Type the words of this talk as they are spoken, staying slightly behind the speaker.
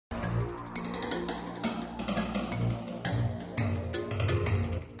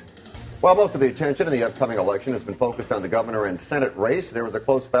While most of the attention in the upcoming election has been focused on the governor and Senate race, there was a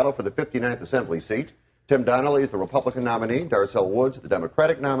close battle for the 59th Assembly seat. Tim Donnelly is the Republican nominee, Darcel Woods the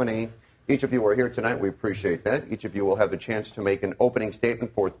Democratic nominee. Each of you are here tonight. We appreciate that. Each of you will have the chance to make an opening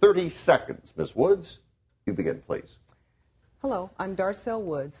statement for 30 seconds. Ms. Woods, you begin, please. Hello, I'm Darcel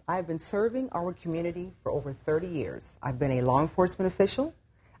Woods. I've been serving our community for over 30 years. I've been a law enforcement official.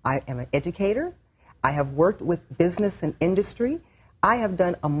 I am an educator. I have worked with business and industry. I have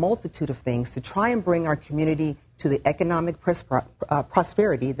done a multitude of things to try and bring our community to the economic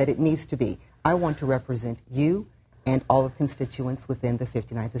prosperity that it needs to be. I want to represent you and all the constituents within the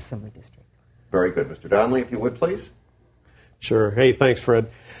 59th Assembly District. Very good. Mr. Donnelly, if you would, please. Sure. Hey, thanks,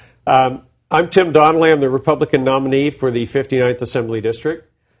 Fred. I'm Tim Donnelly. I'm the Republican nominee for the 59th Assembly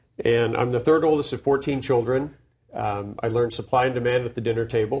District, and I'm the third oldest of 14 children. I learned supply and demand at the dinner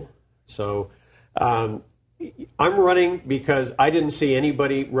table. So I'm running because I didn't see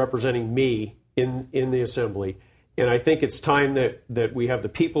anybody representing me in the Assembly, and I think it's time that we have the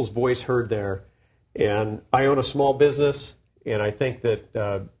people's voice heard there. And I own a small business, and I think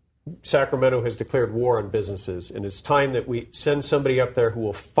that Sacramento has declared war on businesses, and it's time that we send somebody up there who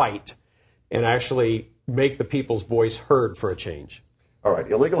will fight and actually make the people's voice heard for a change. All right.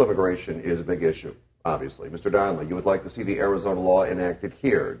 Illegal immigration is a big issue, obviously. Mr. Donnelly, you would like to see the Arizona law enacted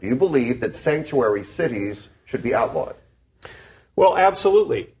here. Do you believe that sanctuary cities should be outlawed? Well,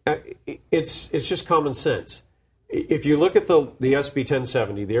 absolutely. It's just common sense. If you look at the SB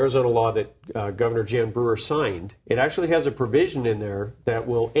 1070, the Arizona law that Governor Jan Brewer signed, it actually has a provision in there that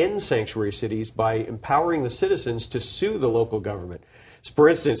will end sanctuary cities by empowering the citizens to sue the local government. For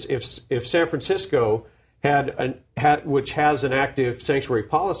instance, if San Francisco which has an active sanctuary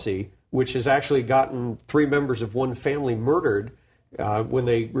policy, which has actually gotten 3 members of one family murdered when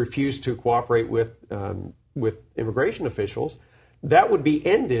they refused to cooperate with immigration officials, that would be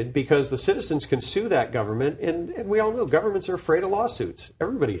ended because the citizens can sue that government, and we all know governments are afraid of lawsuits.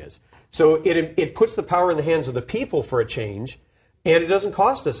 Everybody is. So it puts the power in the hands of the people for a change, and it doesn't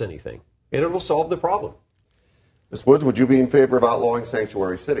cost us anything, and it will solve the problem. Ms. Woods, would you be in favor of outlawing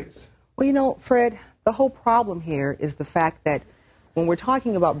sanctuary cities? Well, you know, Fred, the whole problem here is the fact that when we're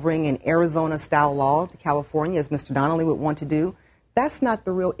talking about bringing Arizona-style law to California, as Mr. Donnelly would want to do, that's not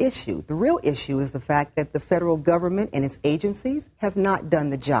the real issue. The real issue is the fact that the federal government and its agencies have not done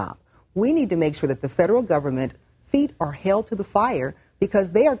the job. We need to make sure that the federal government feet are held to the fire because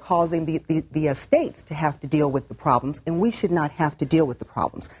they are causing the states to have to deal with the problems, and we should not have to deal with the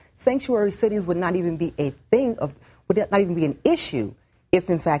problems. Sanctuary cities would not even be would not even be an issue if,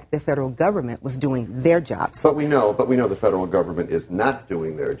 in fact, the federal government was doing their job. So, but we know the federal government is not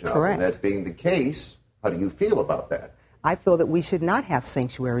doing their job. Correct. And that being the case, how do you feel about that? I feel that we should not have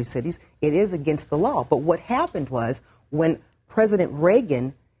sanctuary cities. It is against the law. But what happened was when President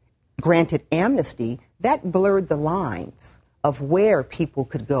Reagan granted amnesty, that blurred the lines of where people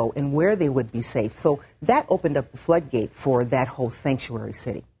could go and where they would be safe. So that opened up the floodgate for that whole sanctuary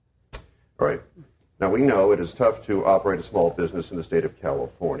city. All right. Now, we know it is tough to operate a small business in the state of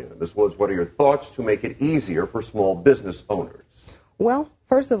California. Ms. Woods, what are your thoughts to make it easier for small business owners? Well,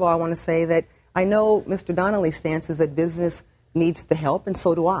 first of all, I want to say that I know Mr. Donnelly's stance is that business needs the help, and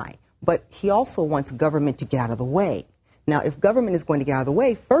so do I. But he also wants government to get out of the way. Now, if government is going to get out of the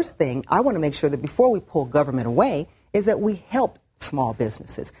way, first thing, I want to make sure that before we pull government away is that we help small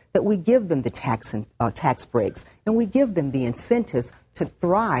businesses, that we give them the tax breaks, and we give them the incentives to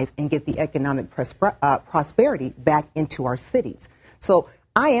thrive and get the economic prosperity back into our cities. So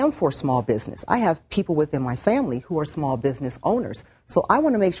I am for small business. I have people within my family who are small business owners. So I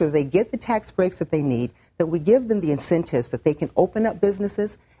want to make sure that they get the tax breaks that they need, that we give them the incentives that they can open up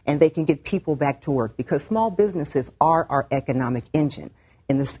businesses and they can get people back to work, because small businesses are our economic engine.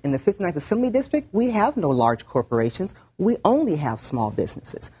 In the 59th Assembly District, we have no large corporations. We only have small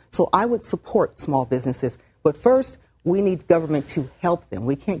businesses. So I would support small businesses. But first, we need government to help them.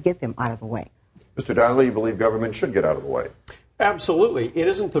 We can't get them out of the way. Mr. Donnelly, you believe government should get out of the way? Absolutely. It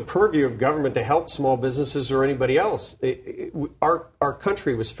isn't the purview of government to help small businesses or anybody else. Our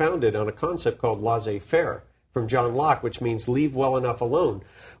country was founded on a concept called laissez-faire from John Locke, which means leave well enough alone.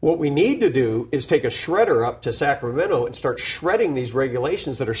 What we need to do is take a shredder up to Sacramento and start shredding these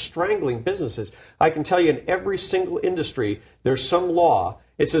regulations that are strangling businesses. I can tell you in every single industry, there's some law.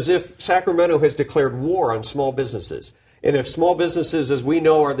 It's as if Sacramento has declared war on small businesses. And if small businesses, as we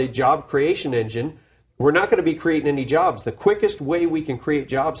know, are the job creation engine, we're not going to be creating any jobs. The quickest way we can create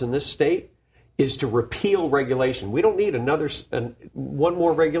jobs in this state is to repeal regulation. We don't need one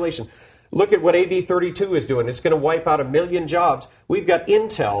more regulation. Look at what AB 32 is doing. It's going to wipe out 1 million jobs. We've got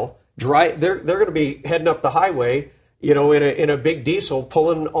Intel. They're going to be heading up the highway in a big diesel,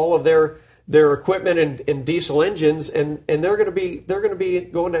 pulling all of their equipment and diesel engines, and they're going to be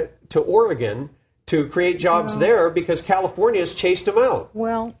going to Oregon to create jobs there because California has chased them out.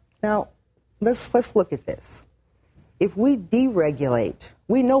 Well, now let's look at this. If we deregulate,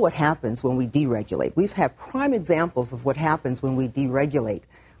 we know what happens when we deregulate. We've had prime examples of what happens when we deregulate.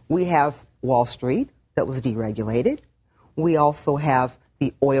 We have Wall Street that was deregulated. We also have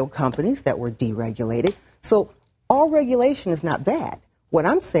the oil companies that were deregulated. So all regulation is not bad. What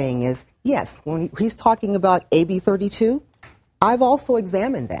I'm saying is, yes, when he's talking about AB 32, I've also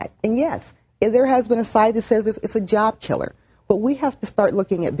examined that. And yes, there has been a side that says it's a job killer. But we have to start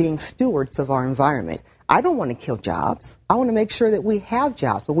looking at being stewards of our environment. I don't want to kill jobs. I want to make sure that we have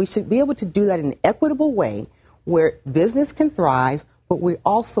jobs. But we should be able to do that in an equitable way where business can thrive, but we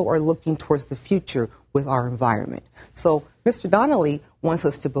also are looking towards the future with our environment. So Mr. Donnelly wants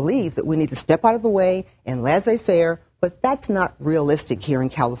us to believe that we need to step out of the way and laissez-faire, but that's not realistic here in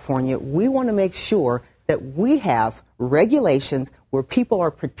California. We want to make sure that we have regulations where people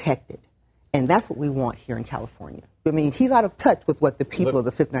are protected. And that's what we want here in California. I mean, he's out of touch with what the people of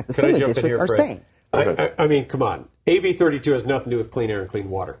the 59th Assembly District are saying. I mean, come on. AB 32 has nothing to do with clean air and clean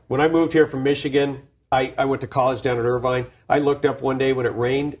water. When I moved here from Michigan, I went to college down in Irvine. I looked up one day when it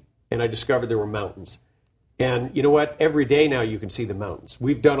rained, and I discovered there were mountains. And you know what? Every day now you can see the mountains.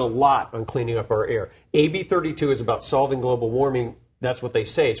 We've done a lot on cleaning up our air. AB 32 is about solving global warming. That's what they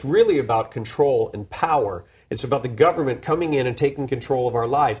say. It's really about control and power. It's about the government coming in and taking control of our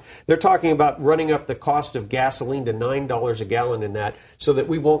lives. They're talking about running up the cost of gasoline to $9 a gallon in that so that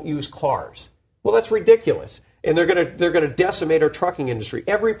we won't use cars. Well, that's ridiculous. And they're going to decimate our trucking industry.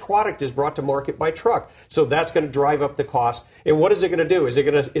 Every product is brought to market by truck. So that's going to drive up the cost. And what is it going to do? Is it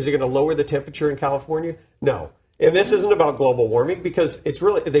going to lower the temperature in California? No. And this isn't about global warming because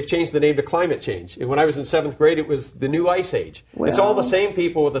they've changed the name to climate change. And when I was in 7th grade, it was the new ice age. Well, it's all the same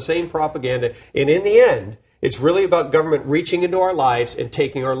people with the same propaganda. And in the end, it's really about government reaching into our lives and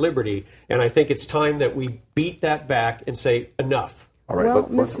taking our liberty. And I think it's time that we beat that back and say enough. All right, well,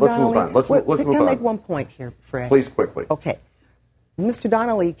 let's move on. Let's move on. Can I make one point here, Fred? Please, quickly. Okay. Mr.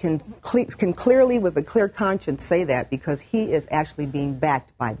 Donnelly can clearly, with a clear conscience, say that because he is actually being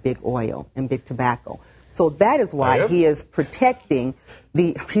backed by big oil and big tobacco. So that is why he is protecting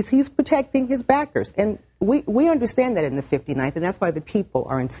he's protecting his backers. And we understand that in the 59th, and that's why the people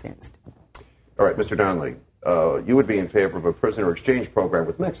are incensed. All right, Mr. Donnelly, you would be in favor of a prisoner exchange program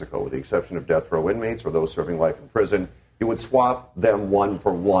with Mexico, with the exception of death row inmates or those serving life in prison. You would swap them one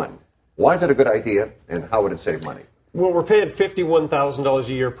for one. Why is that a good idea, and how would it save money? Well, we're paying $51,000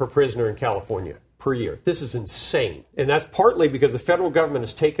 a year per prisoner in California per year. This is insane. And that's partly because the federal government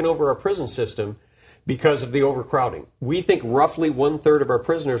has taken over our prison system because of the overcrowding. We think roughly 1/3 of our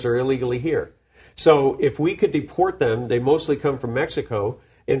prisoners are illegally here. So if we could deport them, they mostly come from Mexico,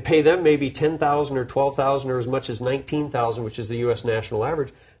 and pay them maybe $10,000 or $12,000 or as much as $19,000, which is the U.S. national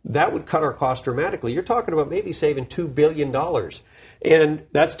average, that would cut our cost dramatically. You're talking about maybe saving $2 billion. And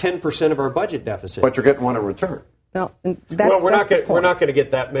that's 10% of our budget deficit. But you're getting one in return. No, we're not going to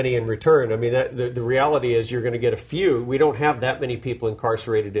get that many in return. I mean, the reality is you're going to get a few. We don't have that many people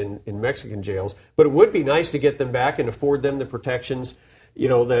incarcerated in Mexican jails, but it would be nice to get them back and afford them the protections,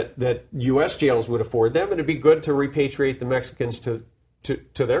 that U.S. jails would afford them, and it'd be good to repatriate the Mexicans to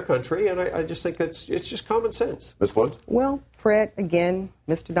their country, and I just think it's just common sense. Ms. Woods? Well, Fred, again,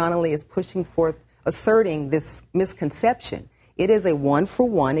 Mr. Donnelly is pushing forth, asserting this misconception. It is a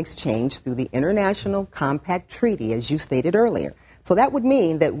one-for-one exchange through the International Compact Treaty, as you stated earlier. So that would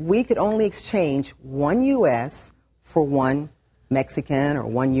mean that we could only exchange one U.S. for one Mexican or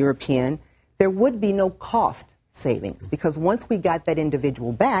one European. There would be no cost savings because once we got that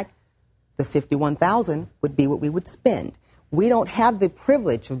individual back, the $51,000 would be what we would spend. We don't have the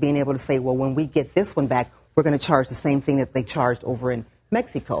privilege of being able to say, well, when we get this one back, we're going to charge the same thing that they charged over in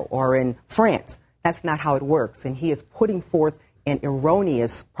Mexico or in France. That's not how it works. And he is putting forth an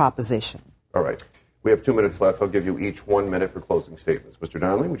erroneous proposition. All right. We have 2 minutes left. I'll give you each 1 minute for closing statements. Mr.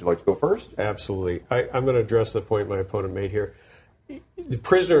 Donnelly, would you like to go first? Absolutely. I'm going to address the point my opponent made here. The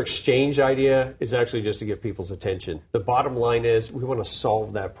prisoner exchange idea is actually just to get people's attention. The bottom line is we want to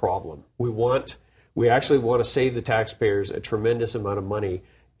solve that problem. We actually want to save the taxpayers a tremendous amount of money.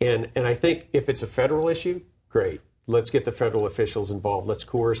 And I think if it's a federal issue, great. Let's get the federal officials involved. Let's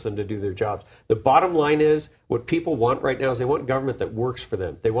coerce them to do their jobs. The bottom line is what people want right now is they want government that works for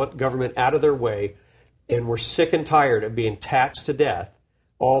them. They want government out of their way. And we're sick and tired of being taxed to death,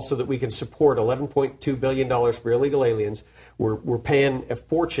 all so that we can support $11.2 billion for illegal aliens. We're paying a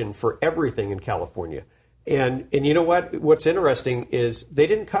fortune for everything in California. And you know what? What's interesting is they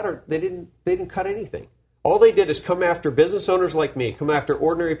didn't cut anything. All they did is come after business owners like me, come after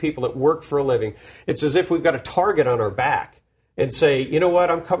ordinary people that work for a living. It's as if we've got a target on our back and say, you know what,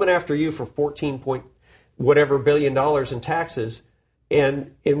 I'm coming after you for 14 point whatever billion dollars in taxes.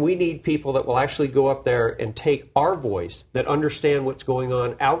 And we need people that will actually go up there and take our voice, that understand what's going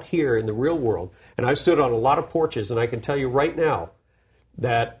on out here in the real world. And I've stood on a lot of porches, and I can tell you right now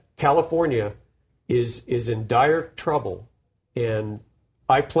that California is in dire trouble, and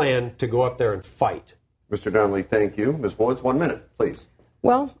I plan to go up there and fight. Mr. Donnelly, thank you. Ms. Woods, 1 minute, please.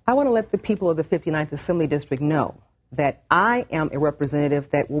 Well, I want to let the people of the 59th Assembly District know that I am a representative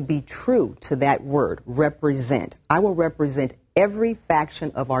that will be true to that word, represent. I will represent every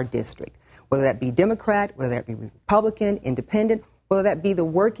faction of our district, whether that be Democrat, whether that be Republican, Independent, whether that be the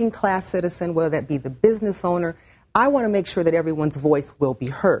working class citizen, whether that be the business owner. I want to make sure that everyone's voice will be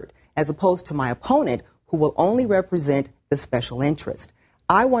heard, as opposed to my opponent, who will only represent the special interest.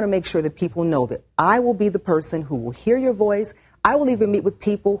 I want to make sure that people know that I will be the person who will hear your voice. I will even meet with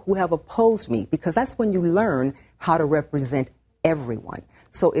people who have opposed me, because that's when you learn how to represent everyone.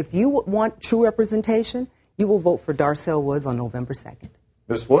 So if you want true representation, you will vote for Darcel Woods on November 2nd.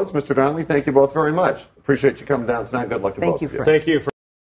 Ms. Woods, Mr. Donnelly, thank you both very much. Appreciate you coming down tonight. Good luck to both of you. Fred. Thank you.